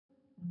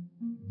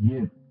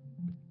Yeah.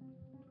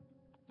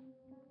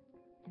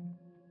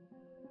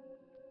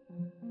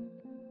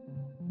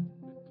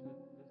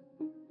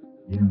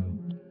 Yo.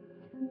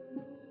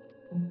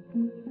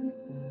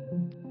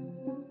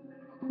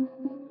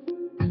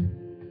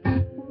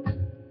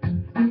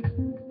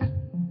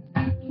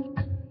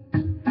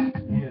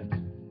 Yeah.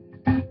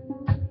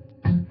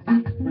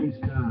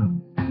 Freestyle.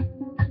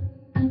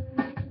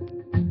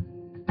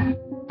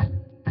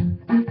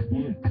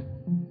 Yeah.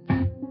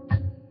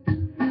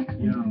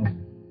 Yo.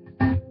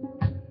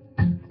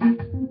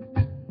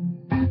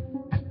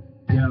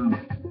 Yo.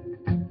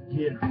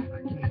 Yeah, I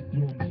came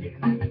through, I'm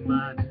getting in your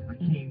mind. I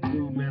came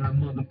through, man, I'm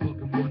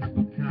motherfucking one of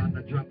a kind. I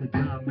dropped the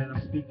dime, man,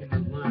 I'm speaking the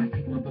line.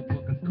 You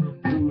motherfuckers come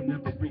through,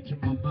 never reaching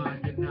my mind.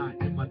 You're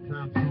not in my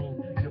time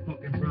zone. You're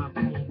fucking rock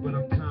home, but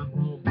I'm time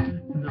home.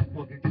 Then I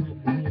fucking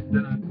come home,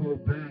 then I go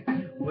back.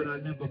 But I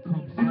never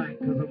come slack,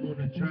 cause I'm on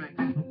the track.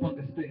 I'm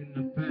fucking spitting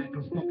the fact,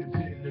 I'm fucking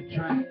spitting the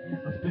track.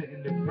 I'm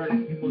spitting the crack,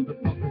 you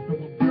motherfuckers know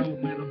I'm bro,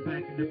 man, I'm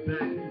back in the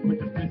back. With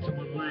the bitch on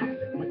my lap,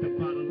 with the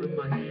bottle in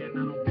my hand.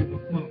 I don't give a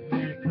fuck,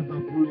 man, cause I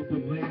rule the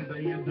land. I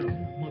am the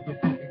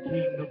motherfucking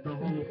king of the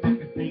whole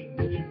fucking thing.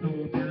 Don't you know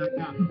that I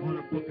got all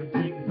the fucking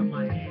rings on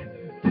my hand?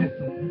 Kiss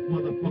 'em,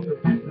 motherfucker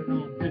pissing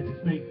on bitches'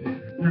 faces.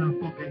 Then I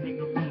fucking hang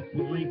 'em up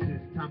with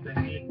laces. Time to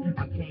hang,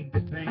 I came to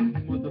bang.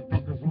 You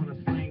motherfuckers wanna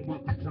slang,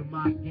 welcome to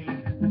my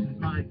game. This is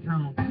my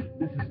town,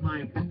 this is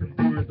my fucking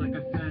word. Like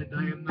I said,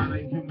 I am not a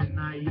human,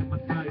 I am a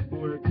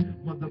cyborg.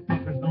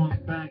 Motherfuckers know I'm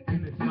back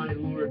and it's my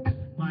lord.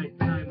 My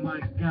time, my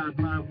God,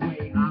 my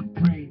way, I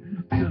pray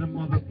to the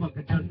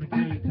motherfucking judgment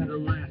day, to the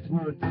last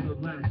word, to the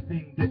last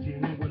thing that you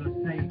hear what I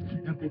say.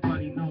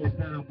 Everybody knows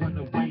that I went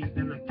away,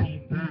 then I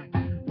came back,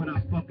 but I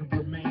fucking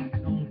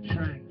remained on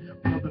track.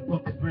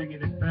 Motherfucker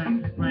bringing it back,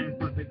 Ryan's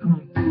about to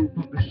come through,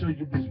 fucking show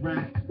you what's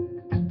rap.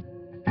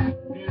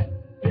 Yeah,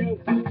 yo,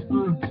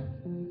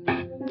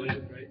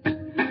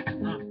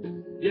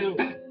 yo,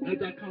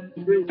 as I come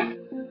through,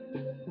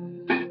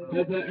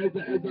 as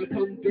I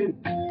come through.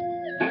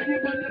 Why you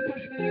about to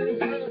push me in the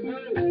front,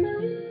 man?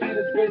 That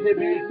is crazy,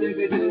 man,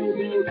 nigga,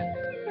 dude.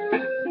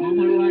 All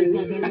my life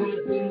I've been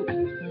running.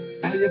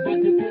 Why you about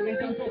to put me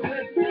down so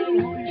quick, man?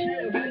 Holy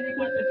shit, why you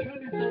about to kill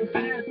me so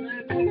fast,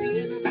 man? Put me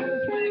in the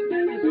booth, man,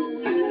 man, I don't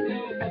have no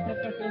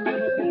motherfucking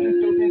little bitches,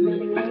 stupid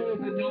little hoes,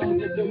 and all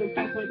you do is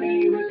fuck with me,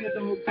 look at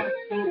those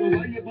fucks over.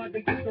 Why you about to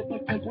get so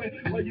fucking quick?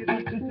 Why you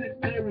about to sit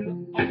there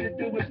and all you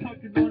do is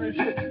talking on that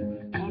shit?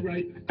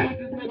 Alright, fuck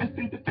this little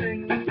stupid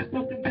thing, what you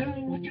fucking do,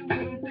 what you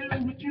gonna do,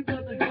 what you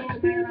about to go,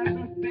 man? I'm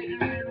just spitting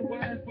random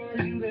words for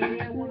you to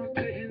hear when I'm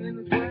spitting in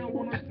this world,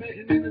 when I'm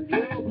spitting in this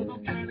world, cause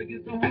I'm trying to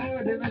get so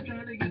hard, and I'm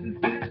trying to get this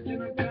bitch,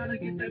 and I'm trying to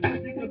get that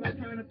pussy, cause I'm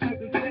trying to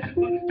fucking spit,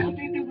 but all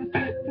you do is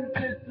spit and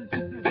spit and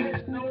spit and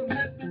spit, no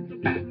lessons, I'm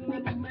just a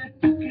little mess,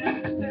 you can't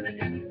consider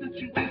any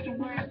situation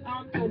where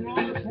I'm so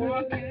lost, where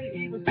I can't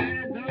even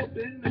stand up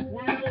in this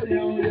world,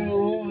 yo,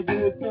 all I do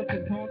is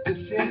fucking talk the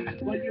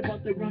shit, why you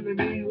about to run to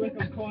me like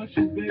I'm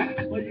cautious,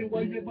 bitch, why you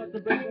about to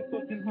break my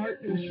fucking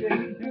heart and shit,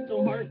 you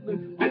so heartless,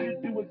 all you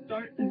do is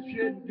start and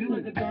shit, you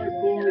like a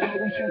dartboard,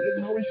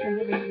 always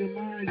shooting in your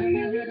mind, can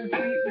you hear the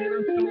beat, man,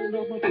 I'm stoned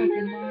off my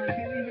fucking mind,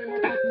 can you hear my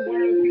fucking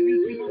words, can you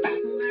see my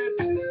fucking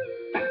lips,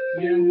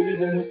 yeah, I'm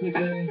living once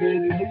again,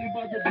 bitch, how you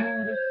about to do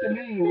this to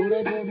me, what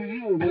I do to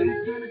you, why you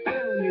trying to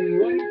kill me,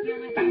 why you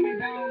trying to put me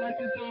down like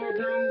it's all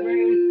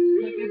downgrade,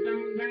 like it's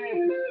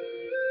downgrade,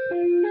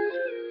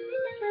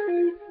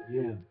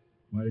 yeah.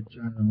 Why they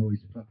trying to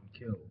always fucking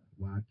kill?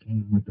 Why I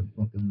came with the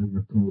fucking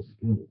lyrical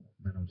skill.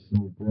 Man, I'm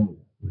so bro,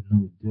 with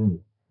no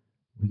deal.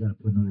 We gotta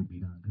put another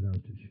beat on, cause that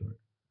was too short.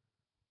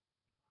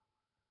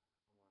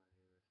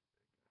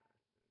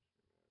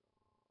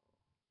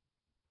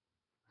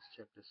 Let's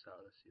check this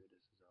out, let's see what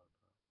this is all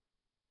about.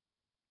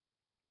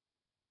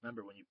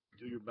 Remember, when you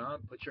do your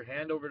bound, put your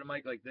hand over the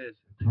mic like this.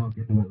 Talk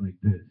into it like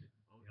this.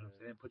 You know what I'm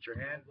saying? Put your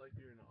hand. Like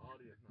you're in the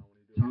audience now when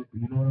you do talk, it.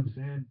 You know what I'm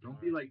saying? Don't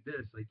be like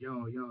this, like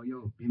yo, yo,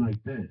 yo. Be like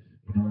this.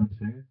 You know what I'm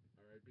saying?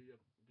 Alright, be up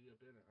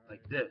in it.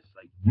 Like this,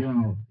 like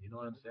yo. You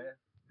know what I'm saying?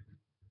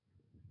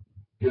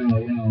 Yo,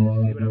 yo,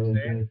 see what I'm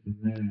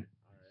saying?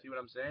 See what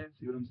I'm saying?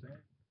 See what I'm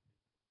saying?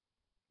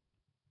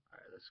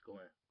 Alright, let's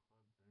go in.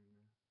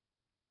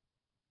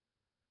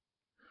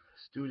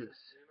 Let's do this.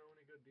 You know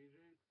any good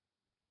DJs?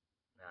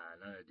 Nah,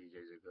 none of the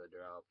DJs are good.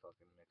 They're all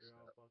fucking mixed up. They're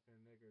all fucking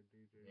nigger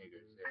DJs.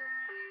 Niggers, yeah.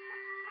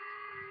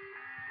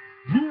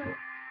 Yeah!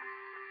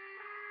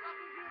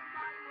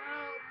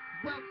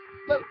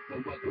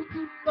 Welcome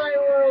to my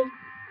world!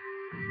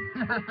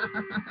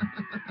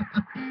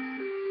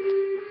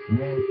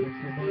 Welcome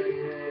to my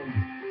world!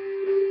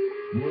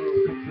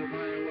 Welcome to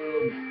my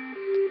world!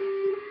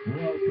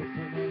 Welcome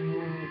to my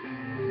world!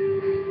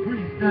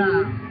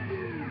 Freestyle!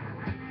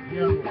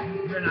 Yo,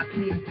 when I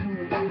came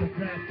through, I'm the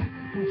best.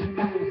 Don't you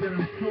know that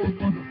I'm so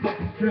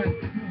motherfucking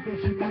stressed?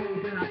 Don't you know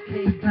that I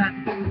came back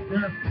from the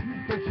death?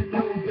 Don't you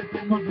know that the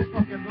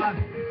motherfucking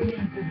life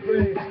needs is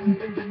red in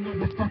the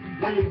motherfucking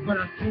grave? But I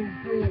came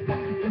through,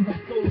 and I'm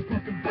so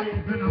fucking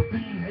brave, and I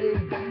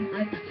behave. I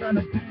ain't trying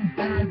to be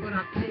bad, but I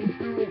came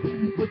through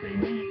with the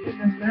heat and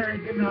the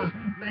mag, and I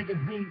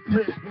magazine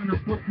clips when I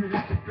put it in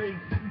your face.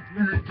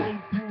 Man, I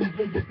came through,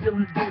 yeah, you're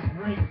feeling this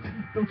race.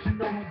 Don't you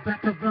know I'm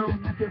back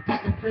around, you can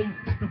fucking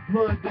taste the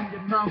blood in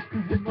your mouth,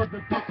 cause your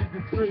motherfucking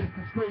disgrace.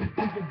 Disgrace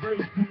to your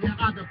race, and you're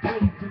out of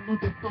place. The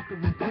motherfucker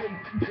is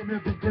race, you're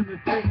never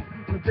gonna taste.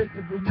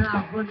 Predictable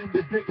now, running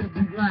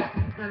predictable life.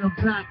 And I'm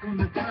back on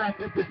the track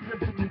with the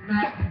symphony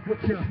Mac.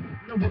 What you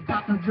know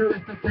about the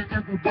realest that there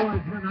ever was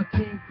when I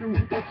came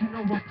through? But you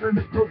know I turned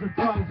the clothes of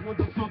drugs,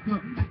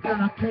 motherfucker.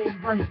 Then I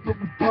came right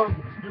from above,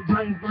 and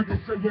Brian's about to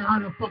show you how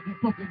the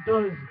fucking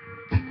does.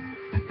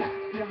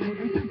 Yeah,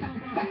 this is how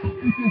it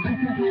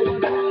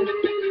does.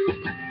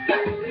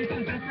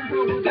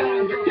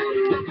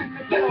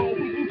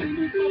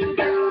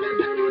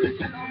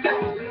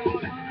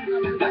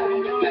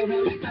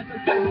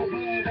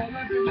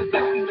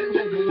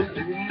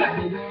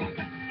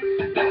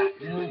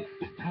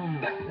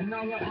 And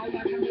now all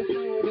I can do is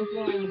show this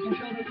love, to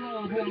show this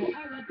love, yo. All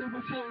I do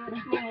is show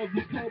this love,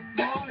 because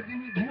more you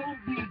won't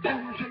be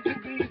doing, so you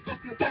be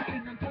fucking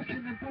pushing and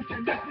pushing and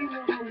pushing, make me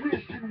wanna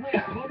wish and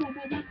wish. But on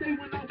one day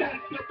when I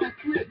wake up, I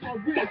slip my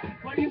wrist.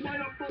 Why you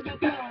wait up for the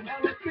blood?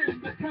 All up in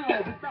the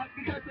tub. It's not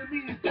because of me,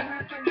 it's the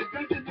last thing you're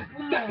back in the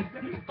club.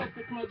 Fuck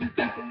the club, these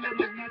people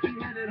little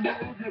nappy-headed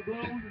hoes that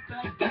blows and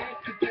stuff, dead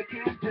to get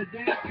him to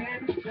dead kid.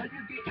 Why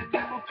you getting in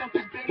my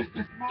fucking face?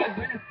 It's small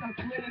rest, I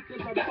swear it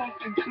 'cause I'm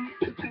fucking stupid.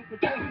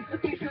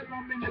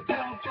 I'm in the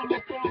club full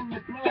of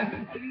blood.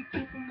 Are you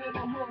stupid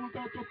little hoes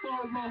out to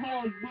fall my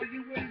hoes? What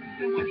you waiting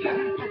doing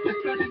shit? Fucking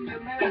setting your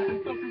legs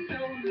and fucking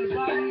showing your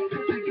body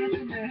till you get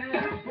in your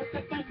head. What the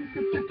fuck is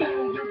this to do?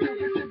 You're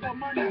rich about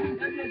money.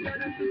 And you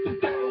got us to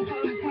do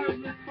heartless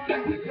money.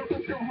 Yo,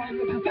 it's so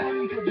heartless and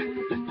funny. Cause you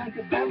looking like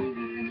a dummy. And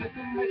you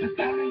looking like a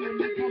dummy. And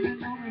you're coming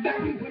over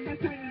me. When you're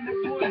playing the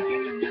board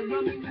game, you're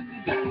running in the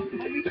game.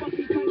 Are you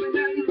fucking coming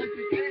at you like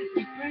you can't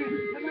be free?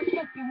 When I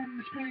fuck you in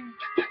the screen.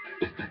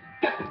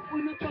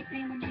 When I fuck you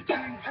in the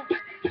screen.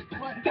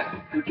 What?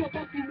 You so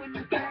fucking when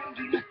you scream.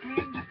 Do you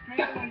scream? You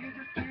scream? Or you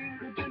just scream?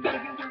 Cause you know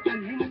you was a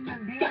human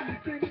being. You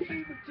can't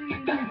even see me.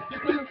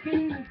 Because I've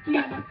seen the scene.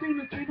 I've seen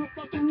the scene of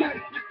fucking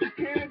life. You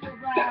can't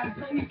rise.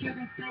 So you get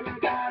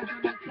sterilized.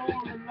 And I'm so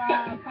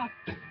alive.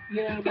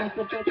 Yeah,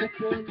 motherfucker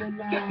still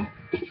alive.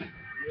 Yeah,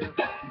 you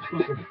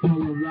fucking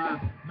still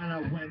alive. Man, I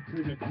went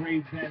to the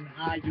grave, then I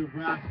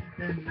arrived,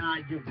 then I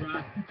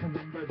arrived. Cause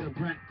I'm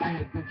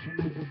resurrected. Don't you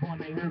niggas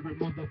wanna hear it,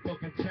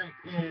 motherfucking check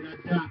it.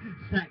 I die,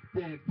 sack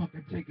dead,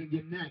 fucking taking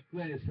your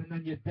necklace. And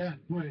then your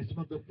deathless,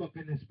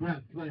 motherfucking is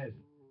breathless.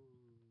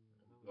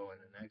 Go in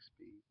the next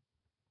beat.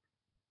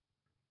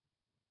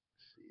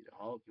 See the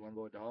Hulk, you wanna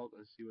go with the Hulk?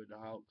 Let's see what the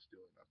Hulk's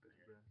doing up in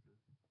here.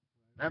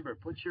 Remember,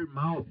 put your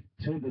mouth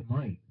to the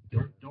mic.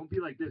 Don't be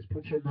like this.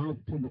 Put your mouth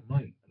to the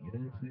mic. You know what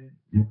I'm saying?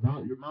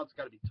 Your mouth's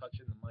got to be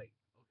touching the mic.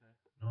 Okay.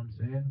 You know what I'm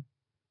saying?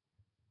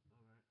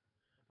 All right.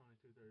 It's only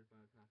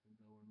 2:35 seconds.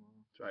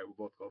 That's right. We'll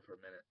both go for a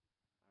minute.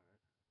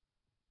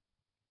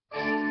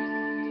 All right.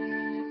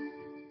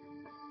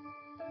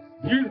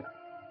 Yeah.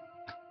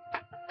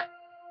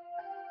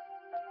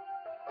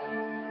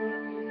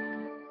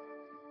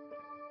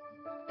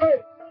 Hey.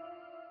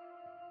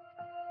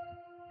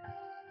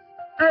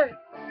 Hey.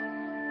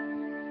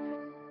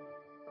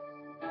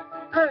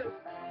 Hey.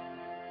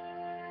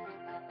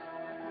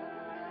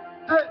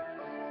 Hey.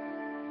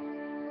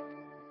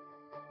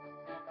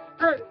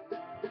 Hey.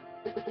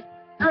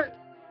 Hey.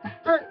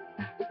 Hey.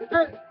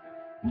 Hey.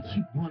 What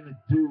you wanna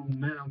do,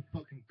 man? I'm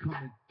fucking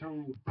coming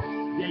through.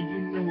 Yeah, you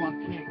know I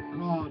can't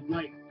guard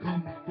like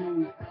Kung Fu.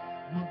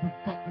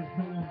 Motherfuckers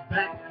know I'm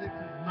back. This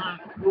is my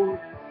crew.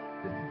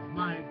 This is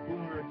my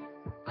word.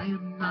 I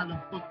am not a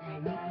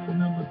fucking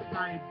human. I'm a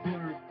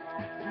cyborg.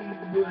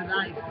 See what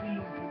I see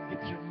can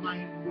get your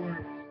mind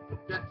work. But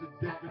that's a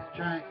different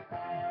track.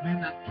 Man,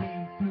 I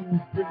came through.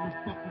 Bring the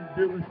fucking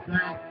realest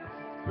back.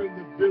 Bring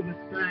the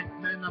realest back.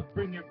 Man, I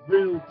bring it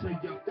real to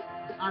you.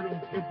 I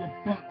don't give a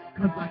fuck,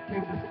 cause I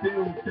came to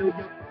still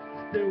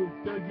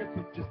feel you,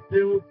 but you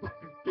still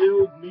fucking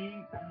feel me.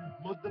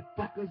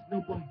 Motherfuckers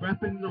know I'm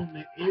rapping on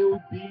the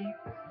LD,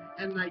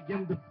 and I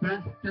am the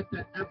best that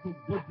there ever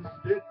was to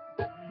spit.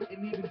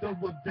 And even though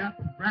I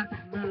rap,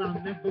 man, I'll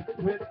never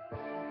quit.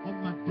 On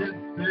my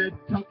deathbed,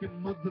 talking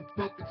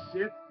motherfucking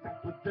shit,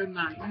 but then I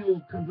heal,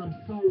 cause I'm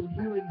so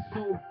healing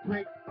so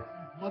quick.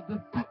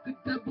 Motherfucker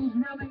devil's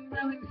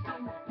reeling so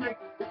quick.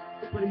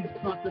 But he's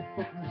about to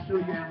fucking show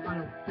you how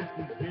to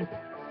fucking get.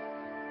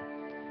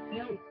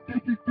 Yo,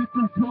 this is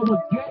how I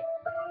get.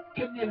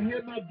 Can you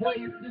hear my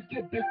voice? Let's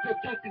get this for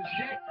fucking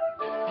shit.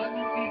 I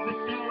don't even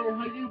know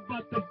how you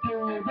about to do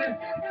this.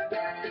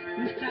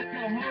 It's like a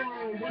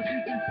hole, what you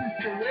think is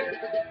the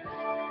risk?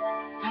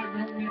 I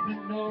don't even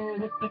know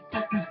what the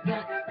fuck is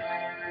that.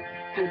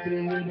 It's a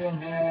little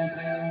hole,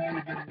 I don't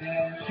even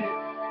know shit.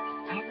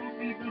 I don't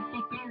even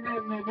fuck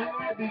around no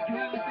more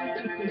because it's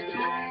just a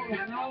show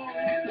and all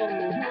it's so what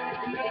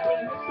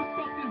the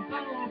fuck is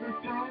all this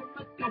so I'm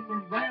not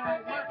coming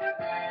around what?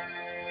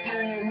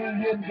 Yeah, when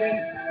you get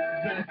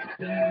back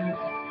down.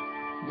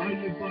 Why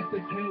you about to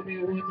kill me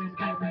when I'm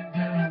coming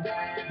down?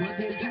 Why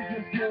did you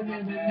just kill me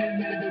when you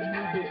never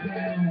move it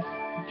down?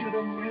 You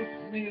don't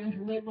make me a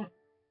slimmer.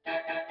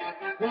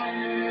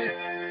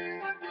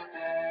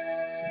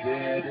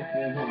 Yeah, this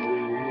is how we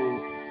roll.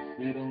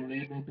 We don't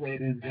even play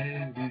this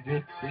game. We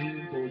just feel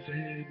so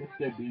ashamed of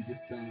the beat this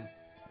time.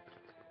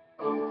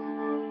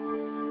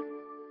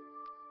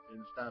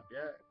 Didn't stop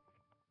yet.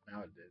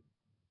 Now it did.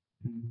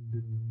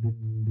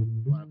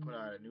 You want to put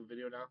out a new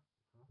video now?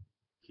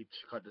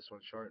 Cut this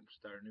one short and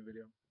start a new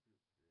video.